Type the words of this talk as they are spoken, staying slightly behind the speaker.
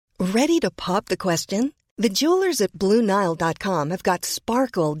Ready to pop the question? The jewelers at BlueNile.com have got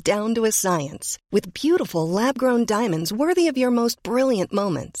sparkle down to a science with beautiful lab-grown diamonds worthy of your most brilliant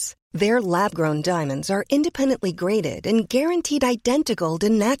moments. Their lab-grown diamonds are independently graded and guaranteed identical to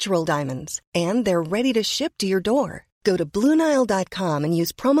natural diamonds, and they're ready to ship to your door. Go to BlueNile.com and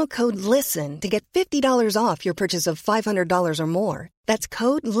use promo code LISTEN to get $50 off your purchase of $500 or more. That's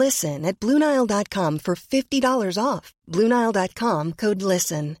code LISTEN at BlueNile.com for $50 off. BlueNile.com, code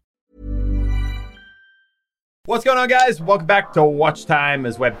LISTEN. What's going on, guys? Welcome back to Watch Time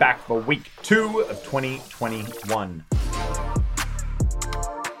as we're back for week 2 of 2021.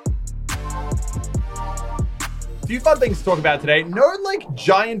 A few fun things to talk about today. No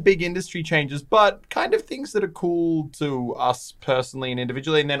giant big industry changes, but kind of things that are cool to us personally and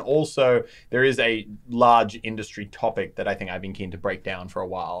individually. And then also there is a large industry topic that I think I've been keen to break down for a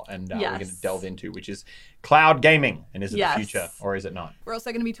while and we're going to delve into, which is cloud gaming. And is it the future or is it not? We're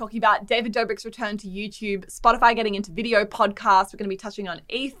also going to be talking about David Dobrik's return to YouTube, Spotify getting into video podcasts. We're going to be touching on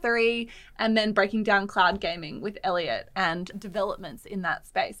E3 and then breaking down cloud gaming with Elliot and developments in that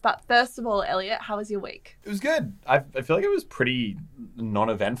space. But first of all, Elliot, how was your week? It was good. I feel like it was pretty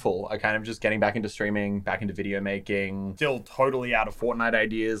non-eventful. I kind of just getting back into streaming, back into video making, still totally out of Fortnite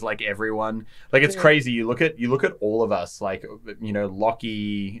ideas like everyone. Like it's crazy. You look at all of us, like, you know,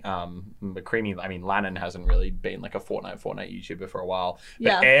 Lockie, McCreamy, I mean, Lannon hasn't really been like a Fortnite YouTuber for a while.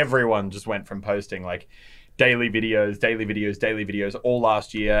 But everyone just went from posting like daily videos all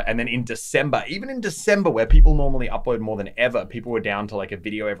last year. And then in December, even in December where people normally upload more than ever, people were down to like a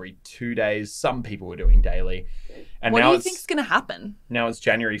video every 2 days. Some people were doing daily. And what now do you think's going to happen? Now it's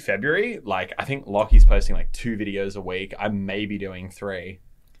January, February. Like I think Lockie's posting like 2 videos a week. I may be doing 3.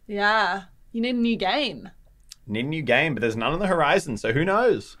 Yeah. You need a new game. Need a new game, but there's none on the horizon. So who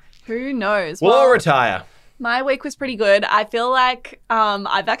knows? Who knows? We'll all retire. My week was pretty good. I feel like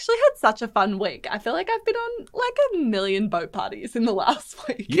I've actually had such a fun week. I feel like I've been on like a million boat parties in the last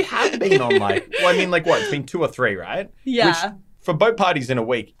week. You have been on like, well, I mean, like what? It's been 2 or 3, right? Yeah. Which for boat parties in a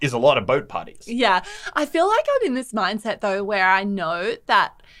week is a lot of boat parties. Yeah. I feel like I'm in this mindset though where I know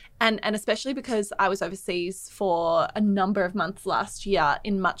that, and especially because I was overseas for a number of months last year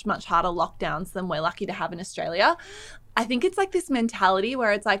in much, much harder lockdowns than we're lucky to have in Australia. I think it's like this mentality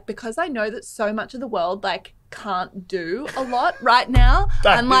where it's like, because I know that so much of the world like can't do a lot right now,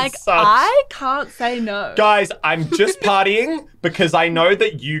 I'm like, I can't say no. Guys, I'm just partying because I know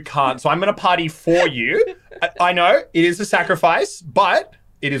that you can't. So I'm going to party for you. I know it is a sacrifice, but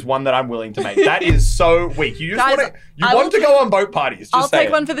it is one that I'm willing to make. That is so weak. You just want to go on boat parties. I'll take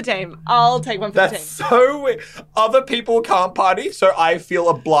one for the team. That's so weird. Other people can't party, so I feel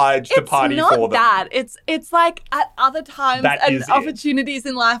obliged to party for them. It's not that. It's like at other times and opportunities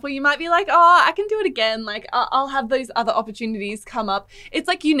in life where you might be like, oh, I can do it again. Like I'll have those other opportunities come up. It's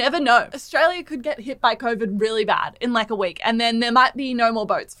like you never know. Australia could get hit by COVID really bad in like a week, and then there might be no more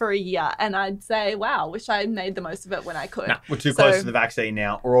boats for a year. And I'd say, wow, wish I made the most of it when I could. Nah, we're too close to the vaccine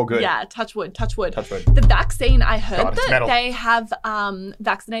now. We're all good. Yeah, touch wood. Touch wood. The vaccine, I heard that they have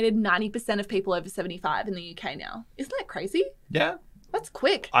vaccinated 90% of people over 75 in the UK now. Isn't that crazy? Yeah. That's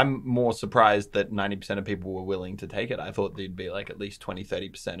quick. I'm more surprised that 90% of people were willing to take it. I thought there'd be like at least 20,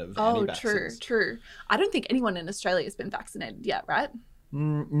 30% of anti-vaxxers. True. I don't think anyone in Australia has been vaccinated yet, right?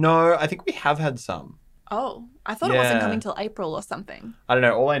 No, I think we have had some. Oh, I thought it wasn't coming till April or something. I don't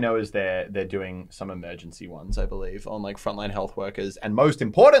know. All I know is they're doing some emergency ones, I believe, on like frontline health workers. And most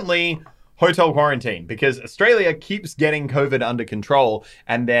importantly, hotel quarantine, because Australia keeps getting COVID under control.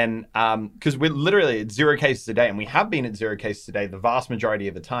 And then, because we're literally at 0 cases a day, and we have been at 0 cases a day the vast majority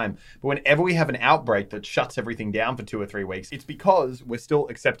of the time. But whenever we have an outbreak that shuts everything down for 2 or 3 weeks, it's because we're still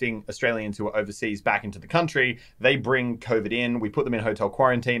accepting Australians who are overseas back into the country. They bring COVID in. We put them in hotel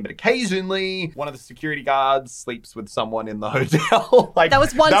quarantine, but occasionally one of the security guards sleeps with someone in the hotel. That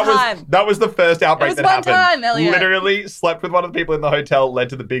was one time. That was the first outbreak that happened. Time, Elliot. Literally slept with one of the people in the hotel, led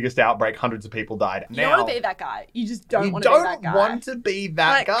to the biggest outbreak. Hundreds of people died. You don't want to be that guy. You just don't want to be that guy. You don't want to be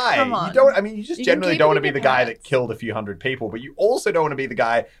that guy. Come on. You just generally don't want to be the guy that killed a few hundred people, but you also don't want to be the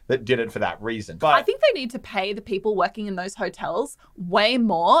guy that did it for that reason. But I think they need to pay the people working in those hotels way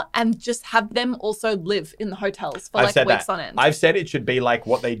more and just have them also live in the hotels for weeks on end. I've said it should be like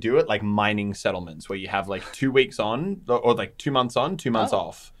what they do at like mining settlements where you have like 2 weeks on or like 2 months on, 2 months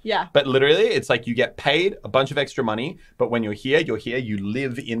off. Yeah. But literally it's like you get paid a bunch of extra money, but when you're here, you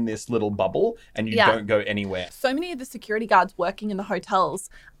live in this little bubble and you Yeah. don't go anywhere. So many of the security guards working in the hotels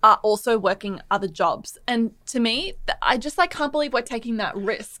are also working other jobs. And to me, I just can't believe we're taking that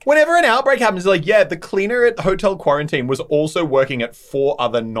risk. Whenever an outbreak happens, like, yeah, the cleaner at Hotel Quarantine was also working at 4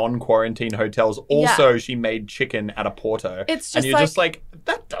 other non-quarantine hotels. Also, she made chicken at a Porto. It's just and you're just like,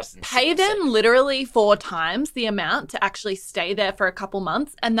 that doesn't pay seem them safe. literally 4 times the amount to actually stay there for a couple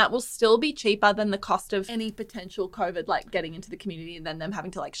months, and that will still be cheaper than the cost of any potential COVID getting into the community and then them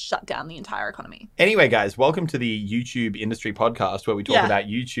having to shut down the entire economy. Anyway, guys, welcome to the YouTube industry podcast where we talk about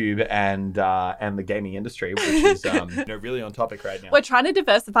YouTube and the gaming industry, which is really on topic right now. We're trying to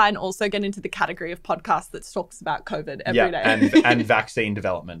diversify and also get into the category of podcast that talks about COVID every day. and vaccine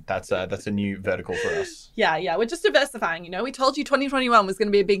development. That's a new vertical for us. Yeah, we're just diversifying. We told you 2021 was going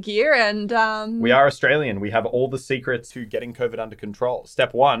to be a big year, and we are Australian. We have all the secrets to getting COVID under control.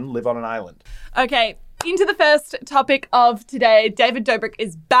 Step 1, live on an island. Okay, into the first topic of today. David Dobrik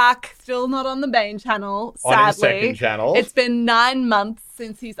is back, still not on the main channel, sadly. On his second channel. It's been 9 months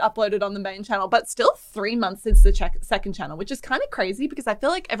since he's uploaded on the main channel, but still 3 months since the second channel, which is kind of crazy because I feel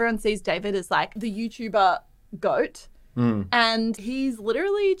like everyone sees David as the YouTuber GOAT. And he's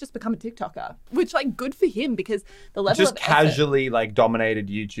literally just become a TikToker, which good for him because the level just of casually dominated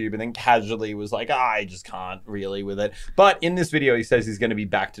YouTube and then casually was I just can't really with it. But in this video, he says he's going to be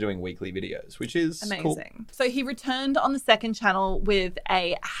back to doing weekly videos, which is amazing. Cool. So he returned on the second channel with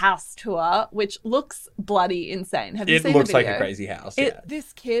a house tour, which looks bloody insane. Have you seen the video? It looks like a crazy house.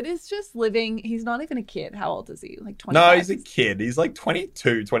 This kid is just living. He's not even a kid. How old is he? 25? No, he's a kid. He's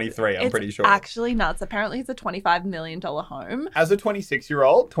 22, 23, I'm pretty sure. Actually nuts. Apparently, it's a $25 million home. As a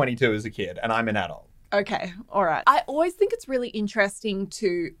 26-year-old, 22 is a kid, and I'm an adult. Okay, all right. I always think it's really interesting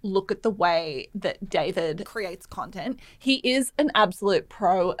to look at the way that David creates content. He is an absolute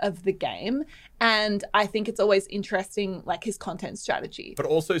pro of the game, and I think it's always interesting, his content strategy. But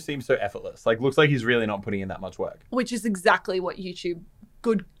also seems so effortless. Looks like he's really not putting in that much work. Which is exactly what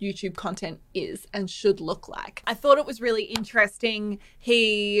good YouTube content is and should look like. I thought it was really interesting.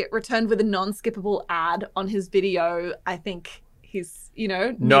 He returned with a non-skippable ad on his video. I think he's,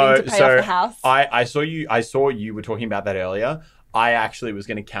 needing to pay off the house. I saw you were talking about that earlier. I actually was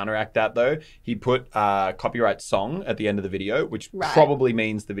going to counteract that though. He put a copyright song at the end of the video, which probably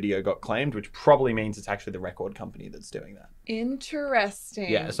means the video got claimed, which probably means it's actually the record company that's doing that.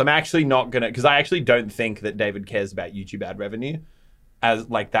 Interesting. Yeah, so I'm actually not going to, because I actually don't think that David cares about YouTube ad revenue. As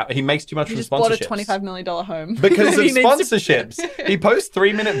that, he makes too much from sponsorships. He just bought a $25 million home. Because of sponsorships. He posts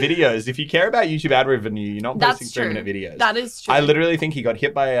 3-minute videos. If you care about YouTube ad revenue, you're not posting 3-minute videos. That is true. I literally think he got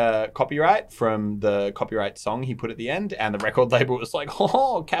hit by a copyright from the copyright song he put at the end, and the record label was like,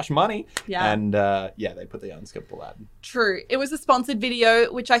 oh, cash money. Yeah. And they put the unskippable ad. True. It was a sponsored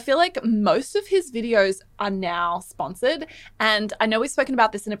video, which I feel like most of his videos are now sponsored. And I know we've spoken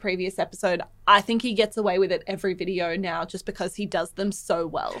about this in a previous episode. I think he gets away with it every video now just because he does them so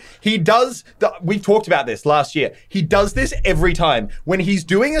well. He does. We talked about this last year. He does this every time. When he's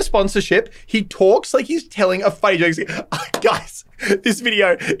doing a sponsorship, he talks like he's telling a funny joke. Guys, this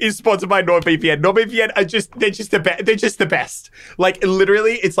video is sponsored by NordVPN. NordVPN are they're just the best.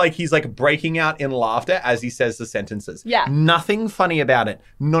 Literally, it's he's breaking out in laughter as he says the sentences. Yeah. Nothing funny about it.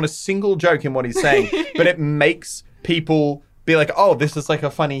 Not a single joke in what he's saying, but it makes people be oh, this is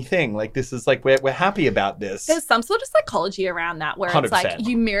a funny thing. This is we're happy about this. There's some sort of psychology around that where 100%. It's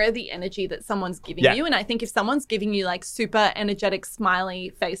you mirror the energy that someone's giving you. And I think if someone's giving you super energetic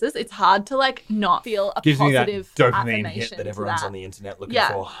smiley faces, it's hard to not feel a Gives positive me that dopamine affirmation hit that everyone's on the internet looking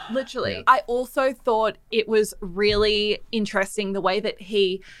for. Literally. Yeah. I also thought it was really interesting the way that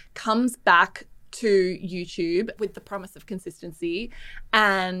he comes back to YouTube with the promise of consistency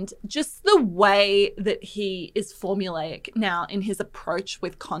and just the way that he is formulaic now in his approach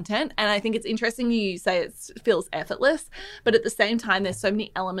with content. And I think it's interesting you say it feels effortless, but at the same time, there's so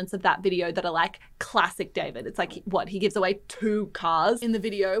many elements of that video that are classic David. It's he gives away 2 cars in the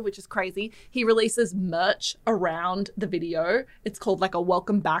video, which is crazy. He releases merch around the video. It's called a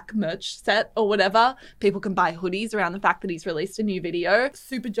welcome back merch set or whatever. People can buy hoodies around the fact that he's released a new video.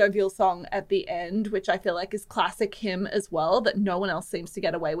 Super jovial song at the end, which I feel is classic him as well, that no one else seems to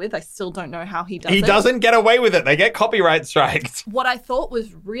get away with. I still don't know how he does it. He doesn't get away with it. They get copyright strikes. What I thought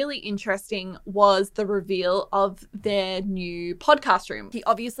was really interesting was the reveal of their new podcast room. He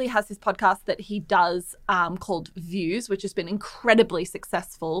obviously has his podcast that he does called Views, which has been incredibly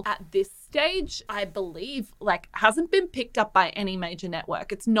successful at this stage, I believe, like, hasn't been picked up by any major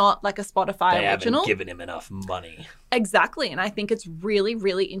network. It's not like a Spotify They original. haven't given him enough money. Exactly. And I think it's really,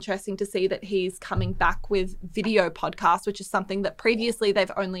 really interesting to see that he's coming back with video podcasts, which is something that previously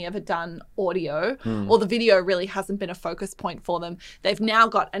they've only ever done audio, or the video really hasn't been a focus point for them. They've now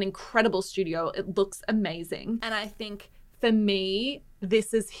got an incredible studio. It looks amazing. And I think for me,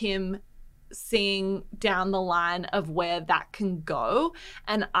 this is him seeing down the line of where that can go.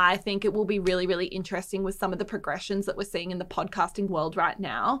 And I think it will be really, really interesting with some of the progressions that we're seeing in the podcasting world right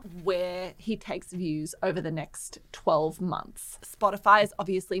now, where he takes views over the next 12 months. Spotify is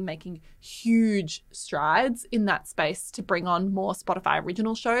obviously making huge strides in that space to bring on more Spotify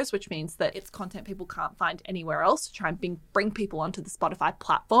original shows, which means that it's content people can't find anywhere else to try and bring people onto the Spotify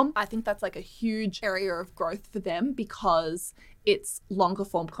platform. I think that's like a huge area of growth for them because it's longer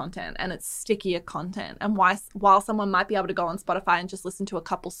form content and it's stickier content. And while someone might be able to go on Spotify and just listen to a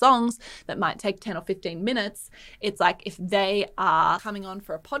couple songs that might take 10 or 15 minutes, it's like if they are coming on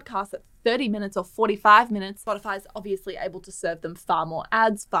for a podcast at 30 minutes or 45 minutes, Spotify is obviously able to serve them far more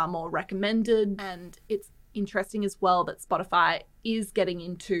ads, far more recommended. And it's interesting as well that Spotify is getting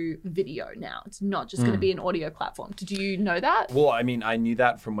into video now. It's not just going to be an audio platform. Did you know that? Well, I mean, I knew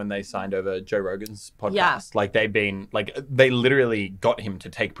that from when they signed over Joe Rogan's podcast. Yeah. Like they literally got him to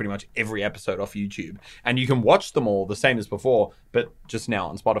take pretty much every episode off YouTube, and you can watch them all the same as before, but just now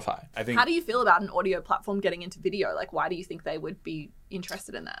on Spotify. I think. How do you feel about an audio platform getting into video? Like, why do you think they would be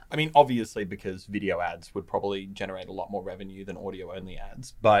interested in that? I mean, obviously because video ads would probably generate a lot more revenue than audio only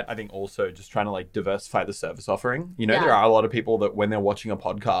ads, but I think also just trying to like diversify the service offering. You know, Yeah. there are a lot of people that when they're watching a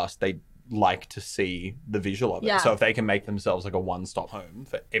podcast, they like to see the visual of it. Yeah. So if they can make themselves like a one-stop home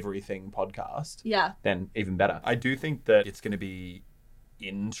for everything podcast, Yeah. then even better. I do think that it's going to be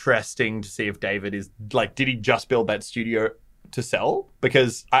interesting to see if David is like, did he just build that studio to sell?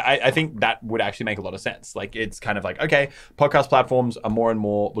 Because I think that would actually make a lot of sense. Like, it's kind of like, okay, podcast platforms are more and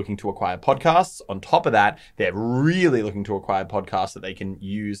more looking to acquire podcasts. On top of that, they're really looking to acquire podcasts that they can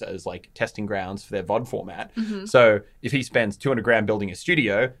use as like testing grounds for their VOD format. So if he spends 200 grand building a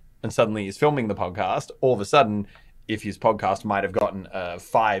studio and suddenly is filming the podcast, all of a sudden, if his podcast might have gotten a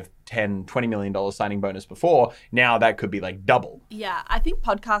 $5, $10, $20 million signing bonus before, now that could be like double. Yeah, I think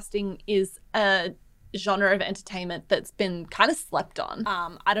podcasting is a genre of entertainment that's been kind of slept on.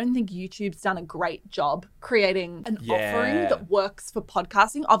 I don't think YouTube's done a great job creating an offering that works for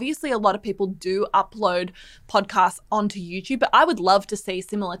podcasting. Obviously, a lot of people do upload podcasts onto YouTube, but I would love to see,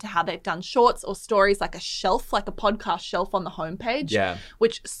 similar to how they've done shorts or stories, like a shelf, like a podcast shelf on the homepage,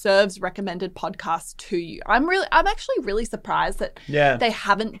 which serves recommended podcasts to you. I'm actually really surprised that they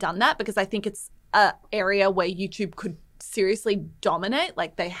haven't done that, because I think it's an area where YouTube could seriously dominate.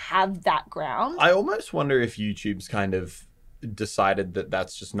 Like, they have that ground. I almost wonder if YouTube's kind of decided that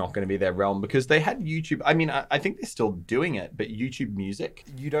that's just not going to be their realm, because they had YouTube. I mean, I think they're still doing it, but YouTube Music,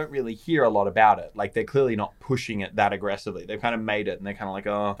 you don't really hear a lot about it. Like, they're clearly not pushing it that aggressively. They've kind of made it and they're kind of like,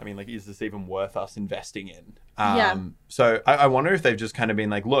 oh, I mean, like, is this even worth us investing in? So I wonder if they've just kind of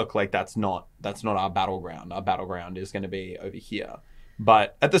been like, look, like, that's not our battleground. Our battleground is going to be over here.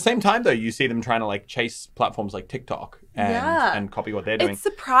 But at the same time, though, you see them trying to like chase platforms like TikTok and copy what they're doing. It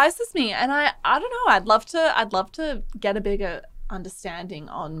surprises me, and I don't know. I'd love to get a bigger understanding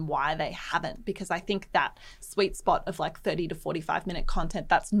on why they haven't, because I think that sweet spot of like 30 to 45 minute content,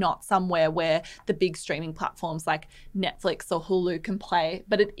 that's not somewhere where the big streaming platforms like Netflix or Hulu can play,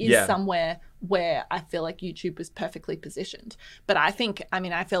 but it is somewhere where I feel like YouTube is perfectly positioned. But I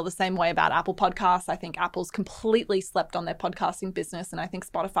feel the same way about Apple Podcasts. I think Apple's completely slept on their podcasting business, and I think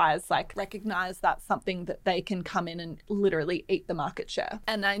Spotify has like recognized that's something that they can come in and literally eat the market share.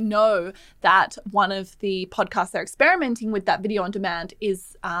 And I know that one of the podcasts they're experimenting with that video on demand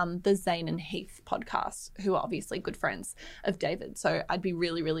is the Zane and Heath podcast, who are obviously good friends of David. So I'd be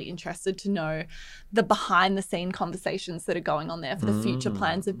really, really interested to know the behind the scene conversations that are going on there for the future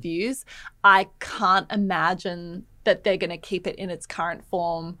plans of Views. I can't imagine that they're going to keep it in its current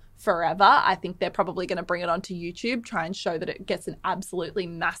form forever. I think they're probably going to bring it onto YouTube, try and show that it gets an absolutely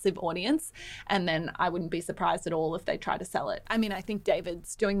massive audience. And then I wouldn't be surprised at all if they try to sell it. I mean, I think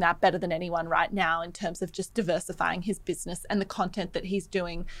David's doing that better than anyone right now in terms of just diversifying his business and the content that he's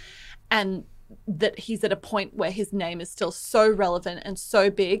doing, and that he's at a point where his name is still so relevant and so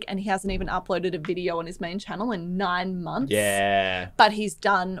big, and he hasn't even uploaded a video on his main channel in 9 months. Yeah. But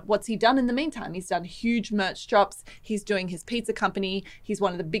what's he done in the meantime? He's done huge merch drops. He's doing his pizza company. He's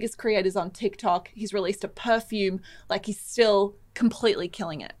one of the biggest creators on TikTok. He's released a perfume. Like, he's still completely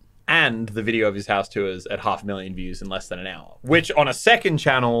killing it. And the video of his house tours at 500,000 views in less than an hour, which on a second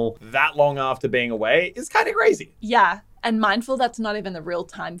channel that long after being away is kind of crazy. Yeah. And mindful, that's not even the real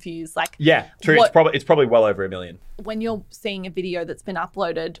time views. Like, Yeah, true. It's probably well over 1 million. when you're seeing a video that's been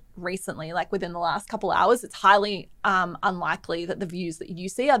uploaded recently, like within the last couple hours, it's highly unlikely that the views that you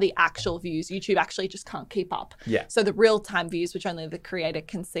see are the actual views. YouTube actually just can't keep up. Yeah. So the real-time views, which only the creator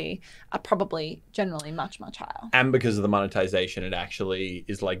can see, are probably generally much, much higher. And because of the monetization, it actually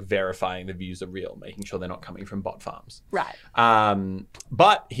is like verifying the views are real, making sure they're not coming from bot farms. Right.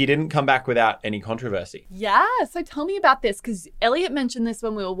 But he didn't come back without any controversy. Yeah. So tell me about this, because Elliot mentioned this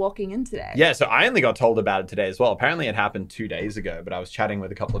when we were walking in today. Yeah, so I only got told about it today as well. Apparently it happened 2 days ago, but I was chatting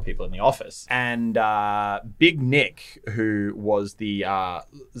with a couple of people in the office. And Big Nick, who was the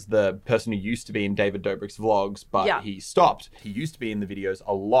person who used to be in David Dobrik's vlogs, but he stopped. He used to be in the videos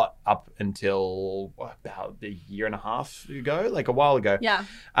a lot up until about a year and a half ago, like a while ago. Yeah.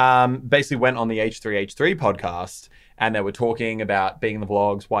 Basically went on the H3H3 podcast, and they were talking about being in the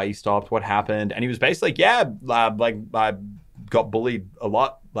vlogs, why he stopped, what happened. And he was basically like, yeah, like I got bullied a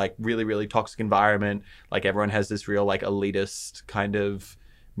lot, like really, really toxic environment. Like everyone has this real like elitist kind of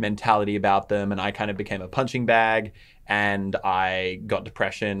mentality about them. And I kind of became a punching bag, and I got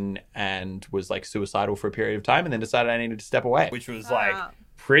depression and was like suicidal for a period of time, and then decided I needed to step away, which was like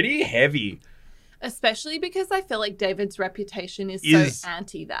pretty heavy. Especially because I feel like David's reputation is so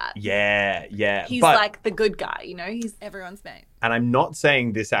anti that. Yeah, yeah. He's like the good guy, you know? He's everyone's mate. And I'm not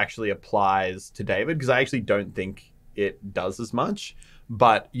saying this actually applies to David, because I actually don't think it does as much.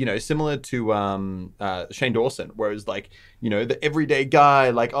 But, you know, similar to Shane Dawson, where it's like, you know, the everyday guy,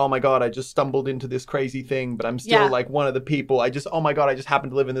 like, oh my God, I just stumbled into this crazy thing, but I'm still like one of the people. Oh my God, I just happen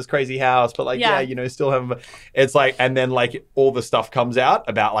to live in this crazy house. But like, you know, still have, it's like, and then like all the stuff comes out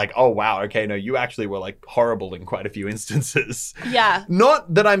about like, oh wow, okay, no, you actually were like horrible in quite a few instances. Yeah.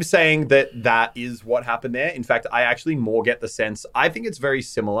 Not that I'm saying that is what happened there. In fact, I actually more get the sense, I think it's very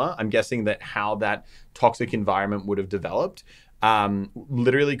similar. I'm guessing that how that toxic environment would have developed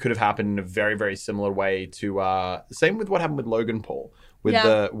literally could have happened in a very, very similar way to same with what happened with Logan Paul with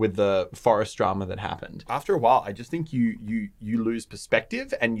the forest drama that happened. After a while, I just think you lose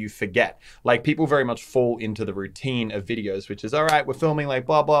perspective and you forget. Like people very much fall into the routine of videos, which is all right, we're filming like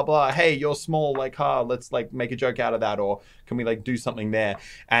blah blah blah. Hey, you're small, like let's like make a joke out of that, or can we like do something there?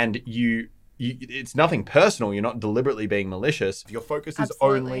 And it's nothing personal. You're not deliberately being malicious. Your focus is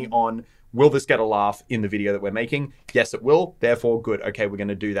only on, will this get a laugh in the video that we're making? Yes, it will. Therefore, good. Okay, we're going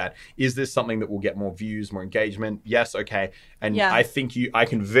to do that. Is this something that will get more views, more engagement? Yes, okay. And I think I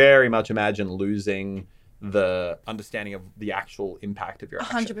can very much imagine losing the understanding of the actual impact of your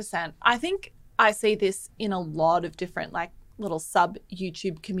actions. 100%. I think I see this in a lot of different like little sub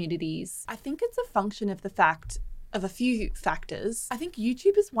YouTube communities. I think it's a function of a few factors. I think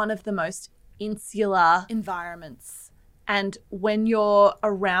YouTube is one of the most insular environments. And when you're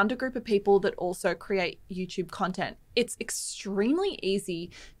around a group of people that also create YouTube content, it's extremely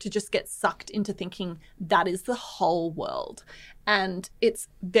easy to just get sucked into thinking that is the whole world. And it's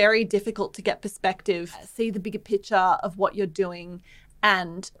very difficult to get perspective, see the bigger picture of what you're doing.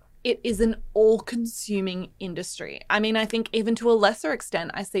 And it is an all-consuming industry. I mean, I think even to a lesser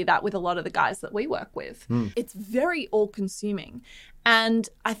extent, I see that with a lot of the guys that we work with. It's very all-consuming. And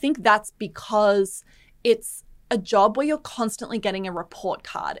I think that's because it's a job where you're constantly getting a report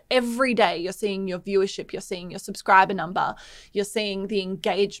card. Every day you're seeing your viewership, you're seeing your subscriber number, you're seeing the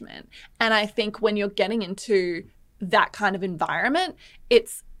engagement. And I think when you're getting into that kind of environment,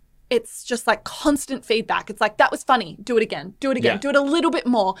 it's just like constant feedback. It's like, that was funny. Do it again. Do it again. Do it a little bit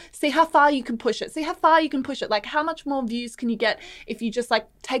more. See how far you can push it. See how far you can push it. Like how much more views can you get if you just like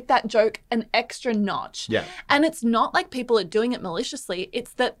take that joke an extra notch? Yeah. And it's not like people are doing it maliciously.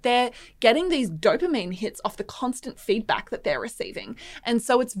 It's that they're getting these dopamine hits off the constant feedback that they're receiving. And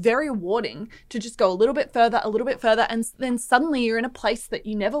so it's very rewarding to just go a little bit further, and then suddenly you're in a place that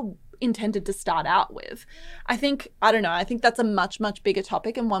you never intended to start out with. I think that's a much, much bigger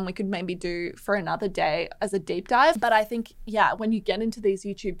topic, and one we could maybe do for another day as a deep dive. But I think, when you get into these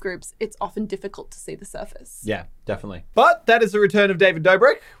YouTube groups, it's often difficult to see the surface. Yeah, definitely. But that is the return of David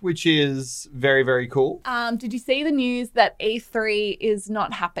Dobrik, which is very, very cool. Did you see the news that E3 is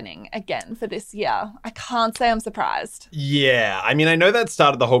not happening again for this year? I can't say I'm surprised. Yeah, I mean, I know that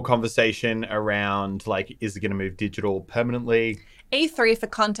started the whole conversation around, like, is it going to move digital permanently? E3, for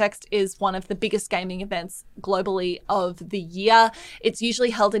context, is one of the biggest gaming events globally of the year. It's usually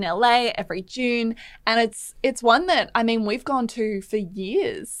held in LA every June, and it's one that, I mean, we've gone to for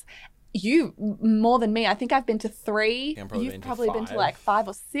years. You more than me. I think I've been to 3. You've probably been to like 5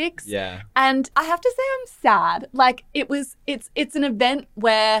 or 6. Yeah. And I have to say I'm sad. Like it's an event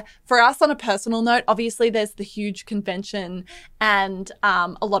where for us on a personal note, obviously there's the huge convention and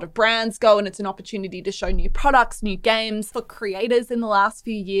a lot of brands go, and it's an opportunity to show new products, new games. For creators in the last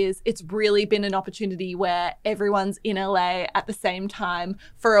few years, it's really been an opportunity where everyone's in LA at the same time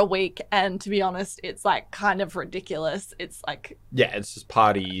for a week, and to be honest, it's like kind of ridiculous. It's like, yeah, it's just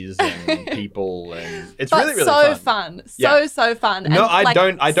parties and people, and it's but really so fun. So fun. No, and, I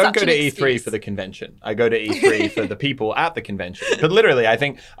don't go such to an E3 excuse. for the convention. I go to E3 for the people at the convention. But literally, I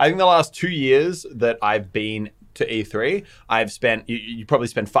think the last 2 years that I've been to E3, I've spent, you probably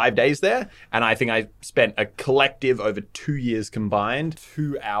spent 5 days there, and I think I spent a collective over 2 years combined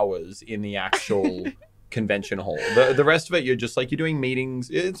 2 hours in the actual convention hall. The rest of it, you're just like, you're doing meetings.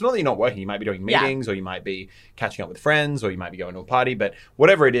 It's not that you're not working. You might be doing meetings, or you might be catching up with friends, or you might be going to a party, but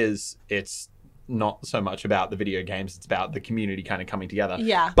whatever it is, it's not so much about the video games. It's about the community kind of coming together.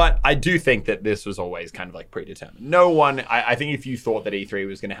 Yeah. But I do think that this was always kind of like predetermined. No one, I think if you thought that E3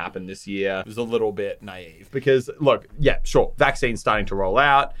 was going to happen this year, it was a little bit naive. Because look, yeah, sure, vaccine's starting to roll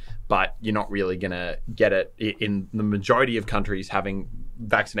out, but you're not really going to get it in the majority of countries having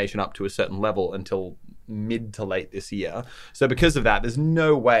vaccination up to a certain level until mid to late this year. So because of that, there's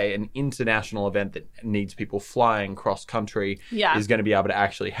no way an international event that needs people flying cross country is going to be able to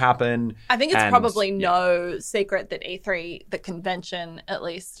actually happen. I think it's probably no secret that E3, the convention at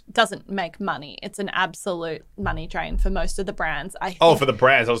least, doesn't make money. It's an absolute money drain for most of the brands. I think, for the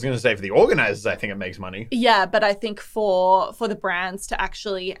brands. I was going to say for the organizers, I think it makes money. Yeah, but I think for the brands to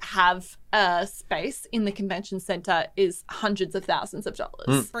actually have a space in the convention center is hundreds of thousands of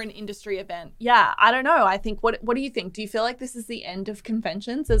dollars for an industry event. Yeah, I don't know. I think, what do you think? Do you feel like this is the end of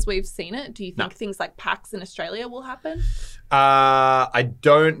conventions as we've seen it? Do you think things like PAX in Australia will happen? I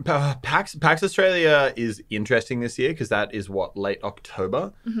don't. PAX Australia is interesting this year because that is late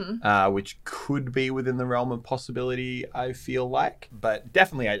October, which could be within the realm of possibility, I feel like. But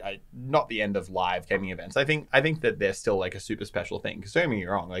definitely, I not the end of live gaming events. I think that they're still like a super special thing. Because don't get me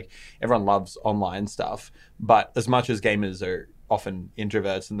wrong, like everyone loves online stuff, but as much as gamers are often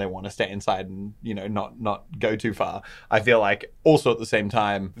introverts and they want to stay inside and, you know, not go too far, I feel like also at the same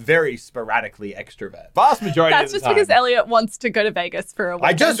time very sporadically extrovert. Vast majority That's of the just time. because Elliot wants to go to Vegas for a weekend.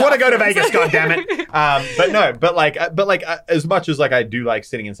 I just want to go to Vegas, goddammit. But as much as like I do like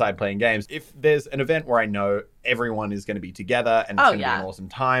sitting inside playing games, if there's an event where I know everyone is going to be together and it's going to be an awesome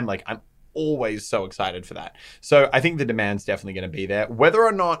time, like I'm always so excited for that. So I think the demand's definitely going to be there. Whether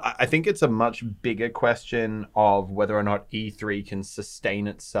or not, I think it's a much bigger question of whether or not E3 can sustain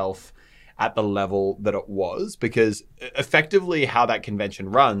itself at the level that it was, because effectively how that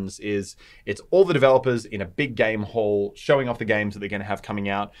convention runs is it's all the developers in a big game hall showing off the games that they're going to have coming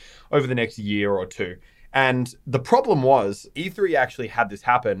out over the next year or two. And the problem was E3 actually had this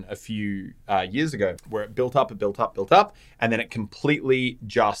happen a few years ago where it built up, and then it completely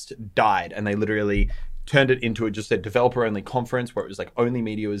just died. And they literally turned it into just a developer-only conference where it was like only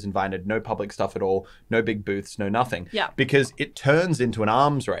media was invited, no public stuff at all, no big booths, no nothing. Yeah. Because it turns into an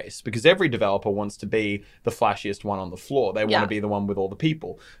arms race because every developer wants to be the flashiest one on the floor. They want to be the one with all the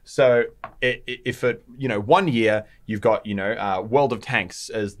people. So if 1 year you've got, World of Tanks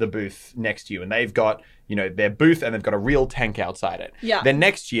as the booth next to you, and they've got, their booth and they've got a real tank outside it. Yeah. Then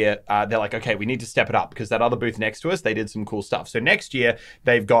next year, they're like, okay, we need to step it up because that other booth next to us, they did some cool stuff. So next year,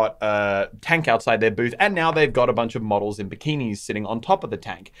 they've got a tank outside their booth, and now they've got a bunch of models in bikinis sitting on top of the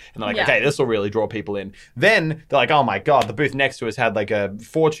tank. And they're like, okay, this will really draw people in. Then they're like, oh my God, the booth next to us had like a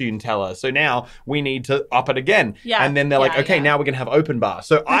fortune teller. So now we need to up it again. Yeah. And then they're like, okay, now we're going to have open bar.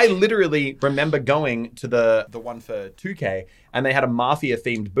 So I literally remember going to the one for 2K, and they had a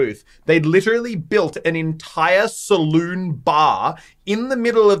Mafia-themed booth. They'd literally built an entire saloon bar in the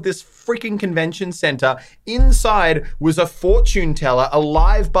middle of this freaking convention center. Inside was a fortune teller, a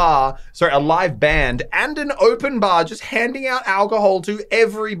live band, and an open bar just handing out alcohol to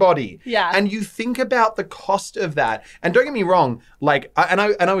everybody. Yeah. And you think about the cost of that. And don't get me wrong, like,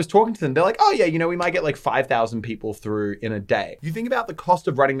 I was talking to them, they're like, oh yeah, we might get like 5,000 people through in a day. You think about the cost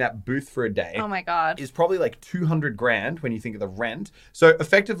of running that booth for a day. Oh my God. Is probably like 200 grand when you think of the rent. So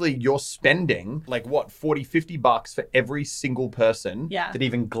effectively you're spending like $40-50 for every single person that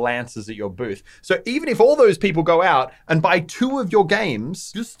even glances at your booth. So even if all those people go out and buy 2 of your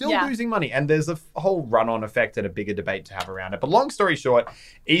games, you're still losing money. And there's a whole run-on effect and a bigger debate to have around it. But long story short,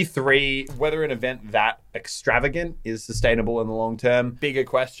 E3, whether an event that extravagant is sustainable in the long term, bigger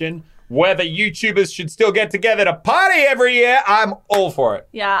question. Whether YouTubers should still get together to party every year, I'm all for it.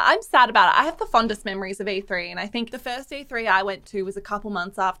 Yeah, I'm sad about it. I have the fondest memories of E3, and I think the first E3 I went to was a couple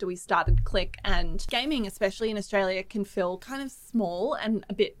months after we started Click, and gaming, especially in Australia, can feel kind of small and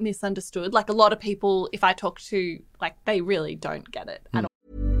a bit misunderstood. Like a lot of people, if I talk to, like, they really don't get it at all.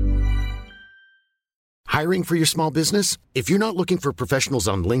 Hiring for your small business? If you're not looking for professionals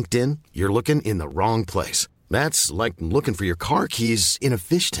on LinkedIn, you're looking in the wrong place. That's like looking for your car keys in a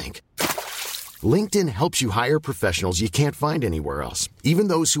fish tank. LinkedIn helps you hire professionals you can't find anywhere else, even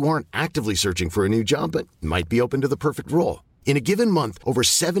those who aren't actively searching for a new job but might be open to the perfect role. In a given month, over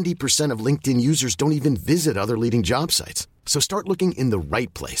 70% of LinkedIn users don't even visit other leading job sites. So start looking in the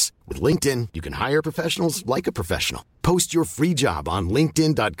right place. With LinkedIn, you can hire professionals like a professional. Post your free job on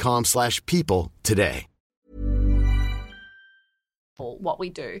linkedin.com/people today. What we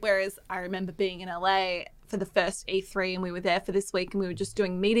do. Whereas I remember being in LA for the first E3 and we were there for this week and we were just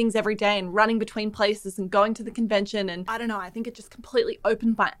doing meetings every day and running between places and going to the convention. And I don't know, I think it just completely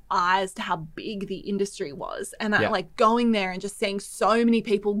opened my eyes to how big the industry was. And I like going there and just seeing so many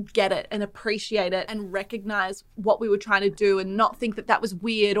people get it and appreciate it and recognize what we were trying to do and not think that that was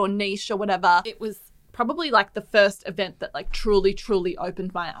weird or niche or whatever. It was probably like the first event that like truly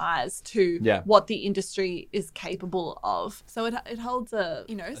opened my eyes to what the industry is capable of. So it holds a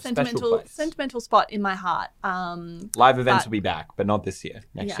sentimental spot in my heart. Live events will be back, but not this year.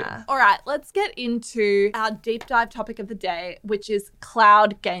 Next year. All right, let's get into our deep dive topic of the day, which is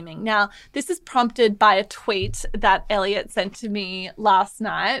cloud gaming. Now, this is prompted by a tweet that Elliot sent to me last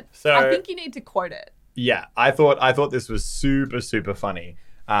night. So I think you need to quote it. Yeah, I thought this was super funny.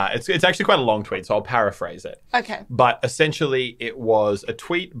 It's actually quite a long tweet, so I'll paraphrase it. Okay. But essentially, it was a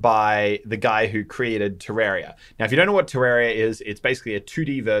tweet by the guy who created Terraria. Now, if you don't know what Terraria is, it's basically a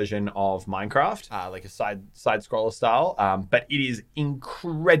 2D version of Minecraft, like a side-scroller style. But it is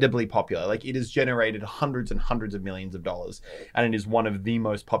incredibly popular. Like, it has generated hundreds and hundreds of millions of dollars. And it is one of the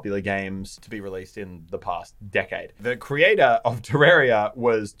most popular games to be released in the past decade. The creator of Terraria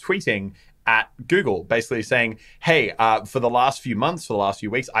was tweeting at Google, basically saying, hey, for the last few months, for the last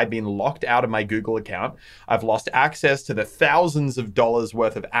few weeks, I've been locked out of my Google account. I've lost access to the thousands of dollars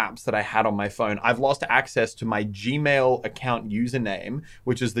worth of apps that I had on my phone. I've lost access to my Gmail account username,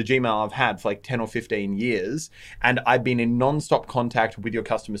 which is the Gmail I've had for like 10 or 15 years. And I've been in non-stop contact with your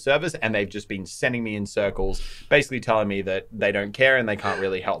customer service, and they've just been sending me in circles, basically telling me that they don't care and they can't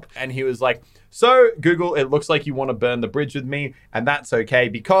really help. And he was like, so Google, it looks like you want to burn the bridge with me, and that's okay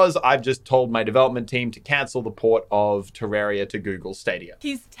because I've just told my development team to cancel the port of Terraria to Google Stadia.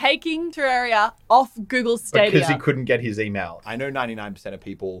 He's taking Terraria off Google Stadia. Because he couldn't get his email. I know 99% of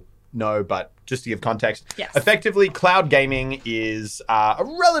people know, but just to give context, yes. Effectively, cloud gaming is a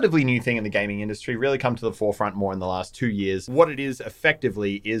relatively new thing in the gaming industry, really come to the forefront more in the last 2 years. What it is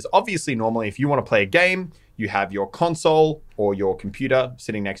effectively is obviously normally if you want to play a game, you have your console or your computer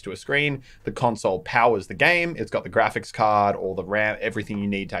sitting next to a screen. The console powers the game. It's got the graphics card, all the RAM, everything you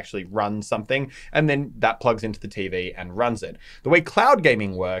need to actually run something. And then that plugs into the TV and runs it. The way cloud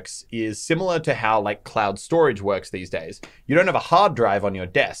gaming works is similar to how like cloud storage works these days. You don't have a hard drive on your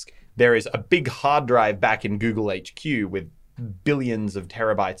desk. There is a big hard drive back in Google HQ with billions of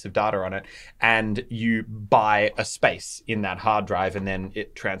terabytes of data on it, and you buy a space in that hard drive and then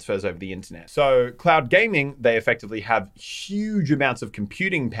it transfers over the internet. So cloud gaming, they effectively have huge amounts of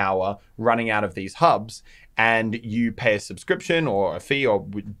computing power running out of these hubs, and you pay a subscription or a fee, or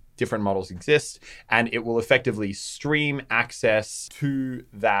different models exist, and it will effectively stream access to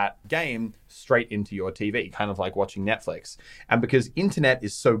that game straight into your TV, kind of like watching Netflix. And because internet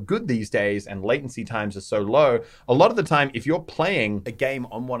is so good these days and latency times are so low, a lot of the time, if you're playing a game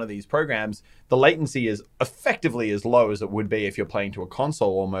on one of these programs, the latency is effectively as low as it would be if you're playing to a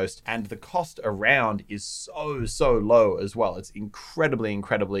console almost. And the cost around is so low as well. It's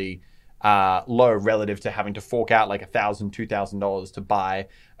incredibly low relative to having to fork out like $1,000, $2,000 to buy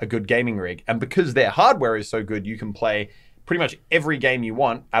a good gaming rig. And because their hardware is so good, you can play pretty much every game you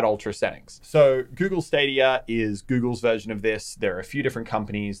want at ultra settings. So Google Stadia is Google's version of this. There are a few different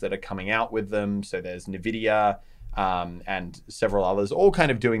companies that are coming out with them. So there's NVIDIA and several others, all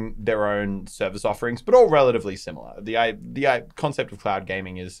kind of doing their own service offerings, but all relatively similar. The concept of cloud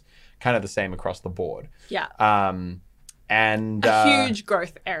gaming is kind of the same across the board. Yeah. And a huge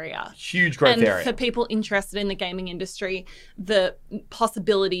growth area. And for people interested in the gaming industry, the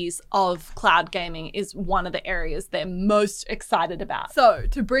possibilities of cloud gaming is one of the areas they're most excited about. So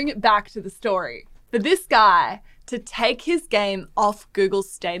to bring it back to the story, for this guy to take his game off Google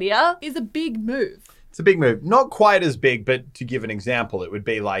Stadia is a big move. It's a big move. Not quite as big, but to give an example, it would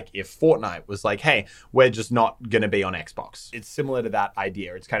be like if Fortnite was like, hey, we're just not going to be on Xbox. It's similar to that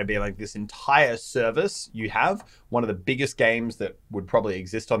idea. It's kind of be like this entire service you have, one of the biggest games that would probably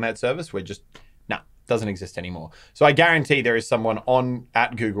exist on that service, we're just, doesn't exist anymore. So I guarantee there is someone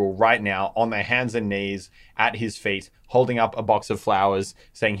at Google right now on their hands and knees at his feet, holding up a box of flowers,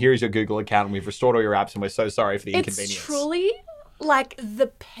 saying, here is your Google account, and we've restored all your apps, and we're so sorry for the inconvenience. It's truly like the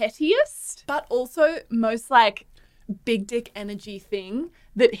pettiest, but also most like big dick energy thing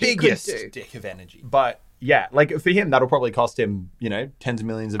that he Biggest could do. dick of energy. But yeah, like for him, that'll probably cost him, tens of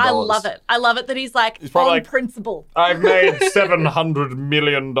millions of dollars. I love it. I love it that he's like probably on like, principle. I've made $700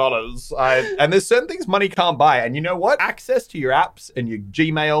 million. And there's certain things money can't buy. And you know what? Access to your apps and your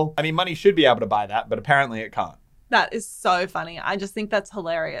Gmail. I mean, money should be able to buy that, but apparently it can't. That is so funny. I just think that's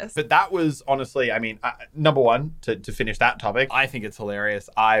hilarious. But that was honestly, I mean, number one, to finish that topic, I think it's hilarious.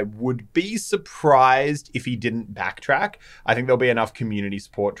 I would be surprised if he didn't backtrack. I think there'll be enough community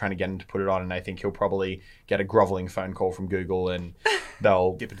support trying to get him to put it on, and I think he'll probably get a groveling phone call from Google and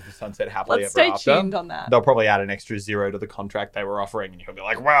they'll dip into the sunset happily Let's ever stay after. tuned on that. They'll probably add an extra 0 to the contract they were offering, and he'll be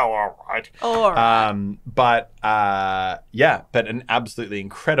like, well, all right. All right. But an absolutely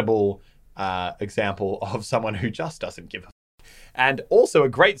incredible example of someone who just doesn't give a and also a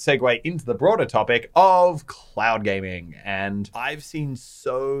great segue into the broader topic of cloud gaming. And I've seen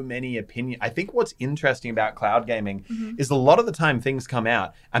so many opinions. I think what's interesting about cloud gaming is a lot of the time things come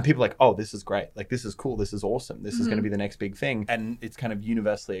out and people are like, oh, this is great. Like, this is cool. This is awesome. This is going to be the next big thing. And it's kind of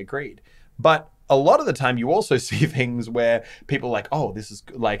universally agreed. But a lot of the time you also see things where people are like, oh, this is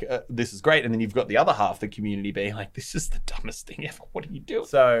great. And then you've got the other half of the community being like, this is the dumbest thing ever. What are you doing?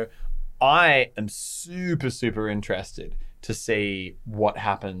 So I am super, super interested to see what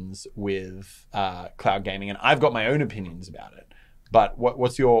happens with cloud gaming, and I've got my own opinions about it. But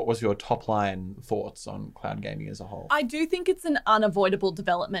what's your top line thoughts on cloud gaming as a whole? I do think it's an unavoidable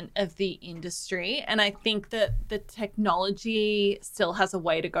development of the industry, and I think that the technology still has a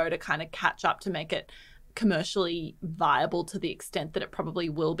way to go to kind of catch up to make it commercially viable to the extent that it probably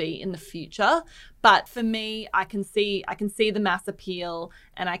will be in the future. But for me, I can see the mass appeal,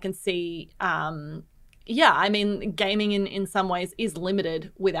 and I can see I mean, gaming in some ways is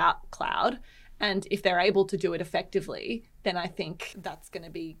limited without cloud. And if they're able to do it effectively, then I think that's going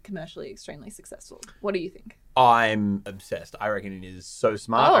to be commercially extremely successful. What do you think? I'm obsessed. I reckon it is so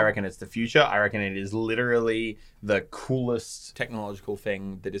smart. Oh. I reckon it's the future. I reckon it is literally the coolest technological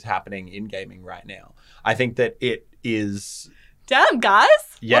thing that is happening in gaming right now. I think that it is... Damn, guys.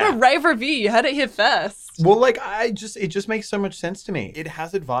 Yeah. What a rave review. You heard it here first. Well, like, it just makes so much sense to me. It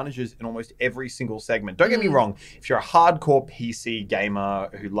has advantages in almost every single segment. Don't get me wrong. If you're a hardcore PC gamer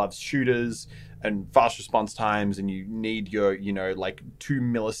who loves shooters and fast response times and you need your, 2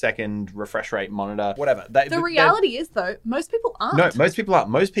 millisecond refresh rate monitor, whatever. The reality is, though, most people aren't. No, most people aren't.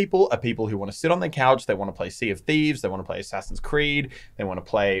 Most people are people who want to sit on their couch. They want to play Sea of Thieves. They want to play Assassin's Creed. They want to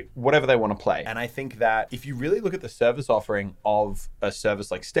play whatever they want to play. And I think that if you really look at the service offering of a service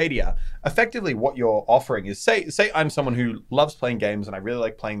like Stadia, effectively what you're offering is, say I'm someone who loves playing games and I really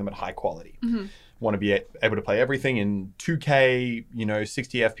like playing them at high quality. Want to be able to play everything in 2K,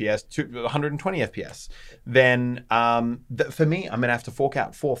 60 FPS, 120 FPS, then for me, I'm going to have to fork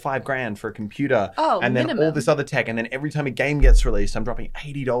out $4 or $5 grand for a computer and then minimum. all this other tech. And then every time a game gets released, I'm dropping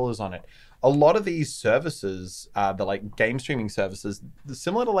 $80 on it. A lot of these services, the like game streaming services,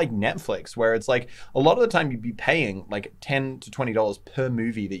 similar to like Netflix, where it's like a lot of the time you'd be paying like $10 to $20 per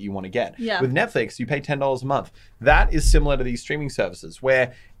movie that you want to get. Yeah. With Netflix, you pay $10 a month. That is similar to these streaming services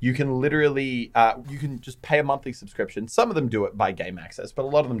where you can literally, you can just pay a monthly subscription. Some of them do it by game access, but a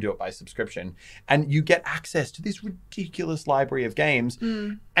lot of them do it by subscription. And you get access to this ridiculous library of games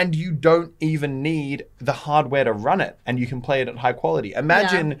and you don't even need the hardware to run it. And you can play it at high quality.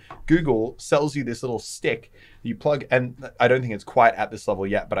 Imagine Google sells you this little stick you plug, and I don't think it's quite at this level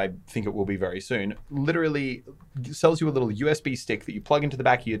yet, but I think it will be very soon. Literally sells you a little USB stick that you plug into the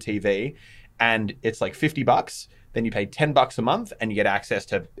back of your TV, and it's like $50. Then you pay $10 a month, and you get access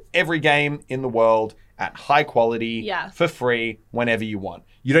to every game in the world at high quality for free whenever you want.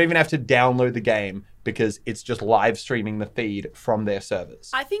 You don't even have to download the game because it's just live streaming the feed from their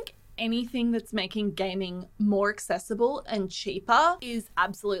servers. I think anything that's making gaming more accessible and cheaper is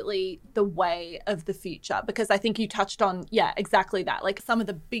absolutely the way of the future, because I think you touched on, exactly that. Like, some of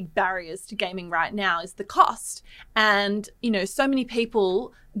the big barriers to gaming right now is the cost. And, so many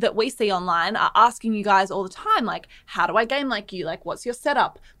people that we see online are asking you guys all the time, like, how do I game like you? Like, what's your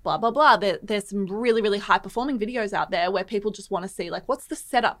setup? Blah, blah, blah. There's some really, really high performing videos out there where people just want to see, like, what's the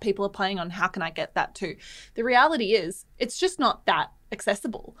setup people are playing on? How can I get that too? The reality is it's just not that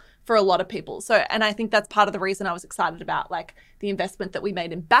accessible for a lot of people. So, and I think that's part of the reason I was excited about like the investment that we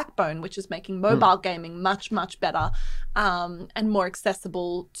made in Backbone, which is making mobile gaming much, much better and more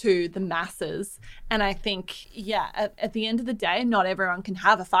accessible to the masses. And I think, at the end of the day, not everyone can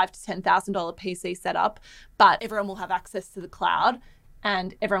have a $5,000 to $10,000 PC setup, but everyone will have access to the cloud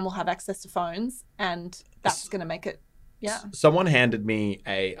and everyone will have access to phones, and that's going to make it Yeah. Someone handed me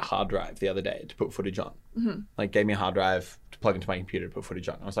a hard drive the other day to put footage on. Like gave me a hard drive to plug into my computer to put footage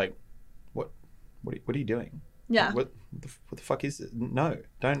on. I was like, what are you doing? Yeah. What the fuck is it? No,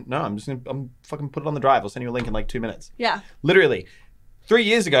 don't. No, I'm fucking put it on the drive. I'll send you a link in like 2 minutes. Yeah. Literally, 3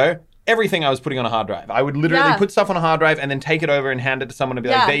 years ago, everything I was putting on a hard drive. I would literally put stuff on a hard drive and then take it over and hand it to someone and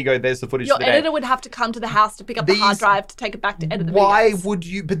be like, there you go, there's the footage Your for the day. editor would have to come to the house to pick up the hard drive to take it back to edit the Why videos. would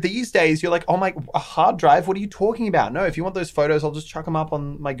you? But these days, you're like, oh my, a hard drive? What are you talking about? No, if you want those photos, I'll just chuck them up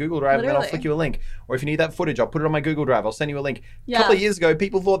on my Google Drive and then I'll flick you a link. Or if you need that footage, I'll put it on my Google Drive. I'll send you a link. A couple of years ago,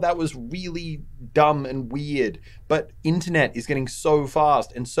 people thought that was really dumb and weird. But internet is getting so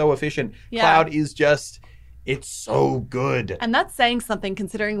fast and so efficient. Yeah. Cloud is just... It's so good. And that's saying something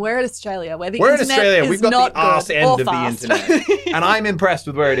considering we're in Australia where We're in internet Australia. is We've got not the arse good end or of the fast. internet. And I'm impressed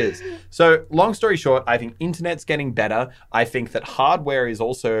with where it is. So long story short, I think internet's getting better. I think that hardware is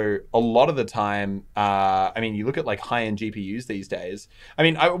also a lot of the time, I mean, you look at like high-end GPUs these days. I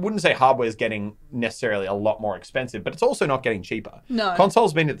mean, I wouldn't say hardware is getting necessarily a lot more expensive, but it's also not getting cheaper. No.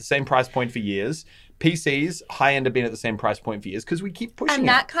 Consoles been at the same price point for years. PCs, high-end have been at the same price point for years because we keep pushing And it.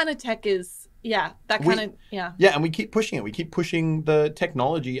 that kind of tech is, yeah. Yeah, and we keep pushing it. We keep pushing the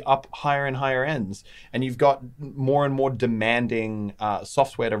technology up higher and higher ends. And you've got more and more demanding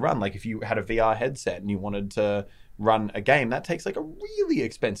software to run. Like if you had a VR headset and you wanted to run a game, that takes like a really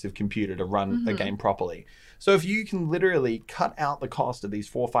expensive computer to run a game properly. So if you can literally cut out the cost of these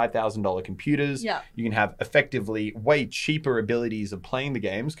 $4,000 or $5,000 computers, you can have effectively way cheaper abilities of playing the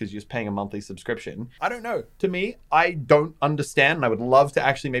games because you're just paying a monthly subscription. I don't know. To me, I don't understand. And I would love to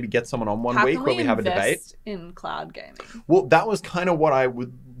actually maybe get someone on one week where we have a debate. In cloud gaming? Well, that was kind of what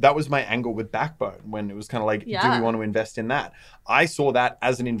that was my angle with Backbone when it was kind of like, do we want to invest in that? I saw that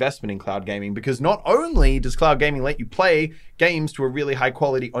as an investment in cloud gaming because not only does cloud gaming let you play games to a really high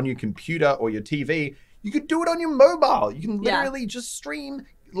quality on your computer or your TV, you could do it on your mobile. You can literally just stream.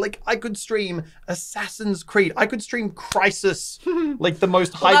 Like I could stream Assassin's Creed. I could stream Crysis, like the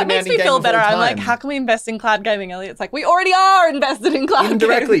most high demanding game of all time. That makes me feel better. I'm like, how can we invest in cloud gaming, Elliot? It's like, we already are invested in cloud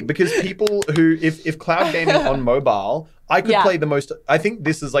indirectly gaming. Because people who, if cloud gaming on mobile, I could play the most, I think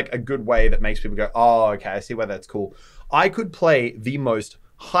this is like a good way that makes people go, oh, okay, I see why that's cool. I could play the most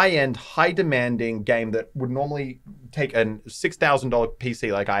high-end, high-demanding game that would normally take a $6,000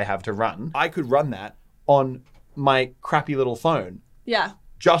 PC like I have to run. I could run that on my crappy little phone. Yeah.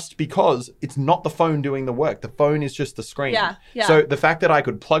 Just because it's not the phone doing the work. The phone is just the screen. Yeah. So the fact that I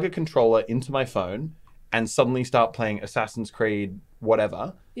could plug a controller into my phone and suddenly start playing Assassin's Creed,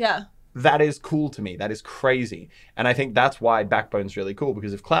 whatever. Yeah. That is cool to me. That is crazy. And I think that's why Backbone's really cool,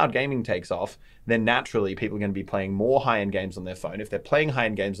 because if cloud gaming takes off, then naturally people are going to be playing more high-end games on their phone. If they're playing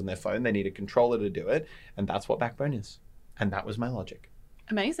high-end games on their phone, they need a controller to do it. And that's what Backbone is. And that was my logic.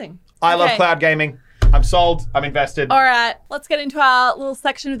 Amazing. I love cloud gaming. I'm sold. I'm invested. All right. Let's get into our little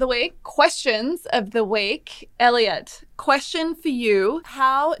section of the week. Questions of the week. Elliot, question for you.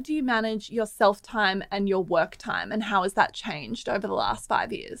 How do you manage your self-time and your work time? And how has that changed over the last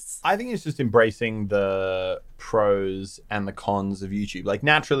 5 years? I think it's just embracing the pros and the cons of YouTube. Like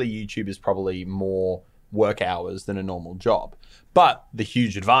naturally, YouTube is probably more work hours than a normal job. But the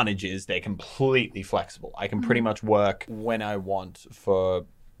huge advantage is they're completely flexible. I can pretty much work when I want for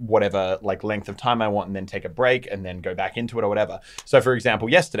whatever like length of time I want and then take a break and then go back into it or whatever. So for example,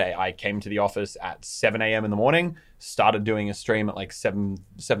 yesterday I came to the office at 7 a.m. in the morning, started doing a stream at like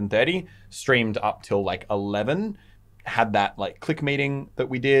 7:30, streamed up till like 11, had that like click meeting that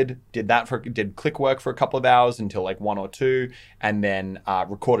we did click work for a couple of hours until like 1 or 2, and then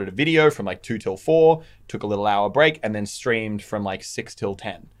recorded a video from like 2 till 4, took a little hour break, and then streamed from like 6 till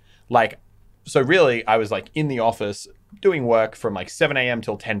 10. Like, so really I was like in the office doing work from like 7 a.m.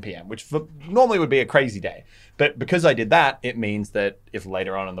 till 10 p.m., which normally would be a crazy day. But because I did that, it means that if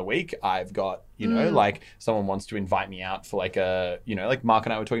later on in the week I've got, like someone wants to invite me out for like a, like Mark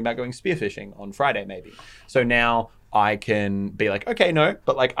and I were talking about going spearfishing on Friday maybe. So now I can be like, okay, no,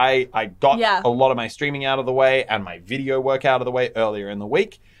 but like I got a lot of my streaming out of the way and my video work out of the way earlier in the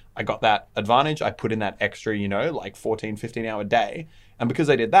week. I got that advantage. I put in that extra, like 14, 15 hour day. And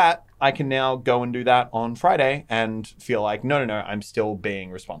because I did that, I can now go and do that on Friday and feel like, no, I'm still being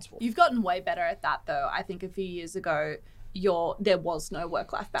responsible. You've gotten way better at that, though. I think a few years ago, there was no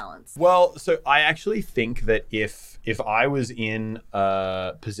work-life balance. Well, so I actually think that if I was in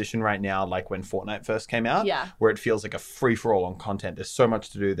a position right now, like when Fortnite first came out, where it feels like a free-for-all on content, there's so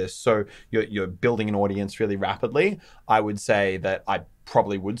much to do, you're building an audience really rapidly, I would say that I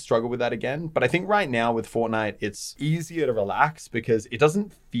probably would struggle with that again. But I think right now with Fortnite, it's easier to relax because it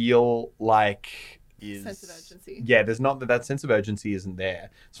doesn't feel like is sense of urgency. Yeah, there's not that sense of urgency isn't there.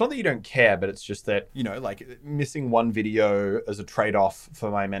 It's not that you don't care, but it's just that, you know, like missing one video as a trade-off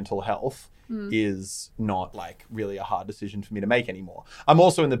for my mental health is not like really a hard decision for me to make anymore. I'm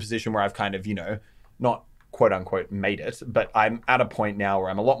also in the position where I've kind of, you know, not quote unquote made it, but I'm at a point now where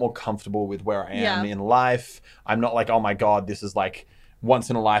I'm a lot more comfortable with where I am in life. I'm not like, oh my God, this is like once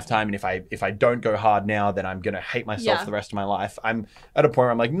in a lifetime, and if I don't go hard now, then I'm gonna hate myself for the rest of my life. I'm at a point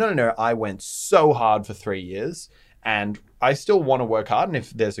where I'm like, no, I went so hard for 3 years, and I still want to work hard, and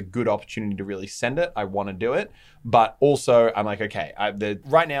if there's a good opportunity to really send it, I want to do it. But also, I'm like, okay,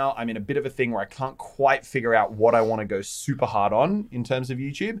 right now I'm in a bit of a thing where I can't quite figure out what I want to go super hard on in terms of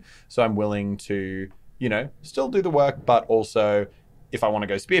YouTube. So I'm willing to, you know, still do the work, but also if I want to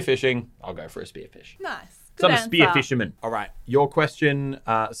go spearfishing, I'll go for a spearfish. Nice. So I'm a spear fisherman. All right. Your question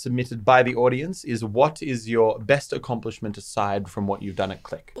submitted by the audience is, what is your best accomplishment aside from what you've done at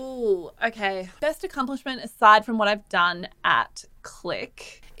Click? Ooh, okay. Best accomplishment aside from what I've done at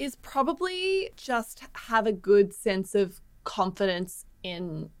Click is probably just have a good sense of confidence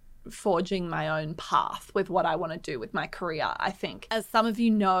in forging my own path with what I want to do with my career, I think. As some of you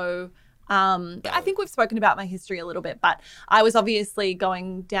know, I think we've spoken about my history a little bit, but I was obviously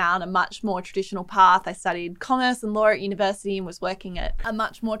going down a much more traditional path. I studied commerce and law at university and was working at a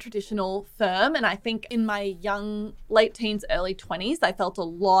much more traditional firm. And I think in my late teens, early 20s, I felt a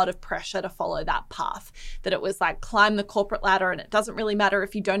lot of pressure to follow that path, that it was like climb the corporate ladder and it doesn't really matter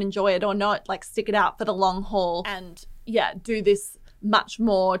if you don't enjoy it or not, like stick it out for the long haul and do this much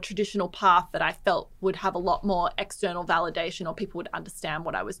more traditional path that I felt would have a lot more external validation or people would understand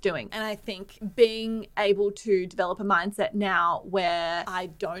what I was doing. And I think being able to develop a mindset now where I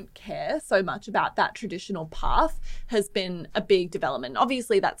don't care so much about that traditional path has been a big development.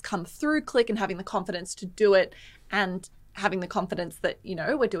 Obviously, that's come through Click and having the confidence to do it and having the confidence that, you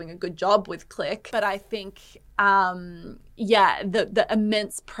know, we're doing a good job with Click. But I think, the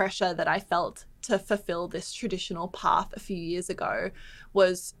immense pressure that I felt to fulfill this traditional path a few years ago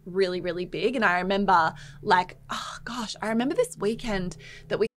was really, really big. And I remember I remember this weekend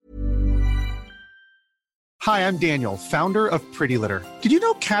that we... Hi, I'm Daniel, founder of Pretty Litter. Did you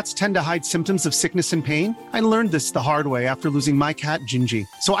know cats tend to hide symptoms of sickness and pain? I learned this the hard way after losing my cat, Gingy.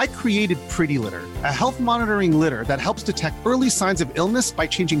 So I created Pretty Litter, a health monitoring litter that helps detect early signs of illness by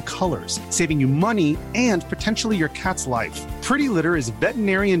changing colors, saving you money and potentially your cat's life. Pretty Litter is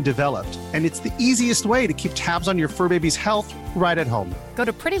veterinarian developed, and it's the easiest way to keep tabs on your fur baby's health right at home. Go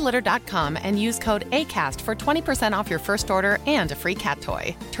to prettylitter.com and use code ACAST for 20% off your first order and a free cat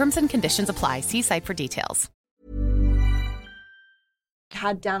toy. Terms and conditions apply. See site for details.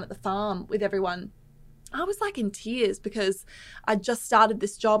 Had down at the farm with everyone, I was like in tears because I just started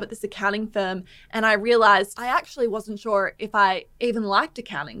this job at this accounting firm and I realized I actually wasn't sure if I even liked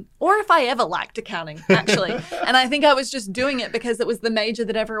accounting or if I ever liked accounting, actually. And I think I was just doing it because it was the major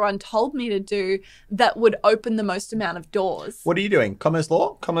that everyone told me to do that would open the most amount of doors. What are you doing? Commerce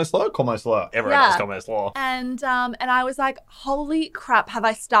law? Commerce law? Commerce law. Everyone does commerce law. And I was like, holy crap, have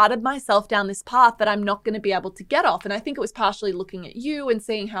I started myself down this path that I'm not going to be able to get off? And I think it was partially looking at you and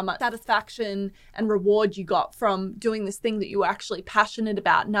seeing how much satisfaction and reward you got from doing this thing that you were actually passionate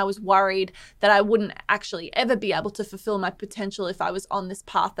about. And I was worried that I wouldn't actually ever be able to fulfill my potential if I was on this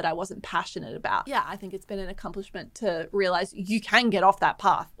path that I wasn't passionate about. Yeah, I think it's been an accomplishment to realize you can get off that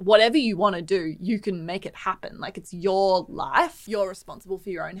path. Whatever you want to do, you can make it happen. Like, it's your life. You're responsible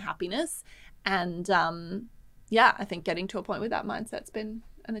for your own happiness. And I think getting to a point with that mindset's been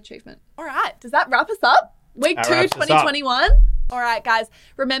an achievement. All right, does that wrap us up? Week 2, 2021. All right, guys,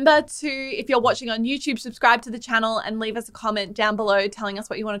 remember to, if you're watching on YouTube, subscribe to the channel and leave us a comment down below telling us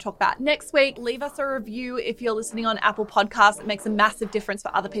what you want to talk about next week. Leave us a review if you're listening on Apple Podcasts. It makes a massive difference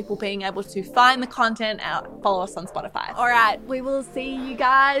for other people being able to find the content out. Follow us on Spotify. All right, we will see you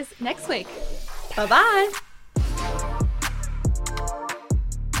guys next week. Bye-bye.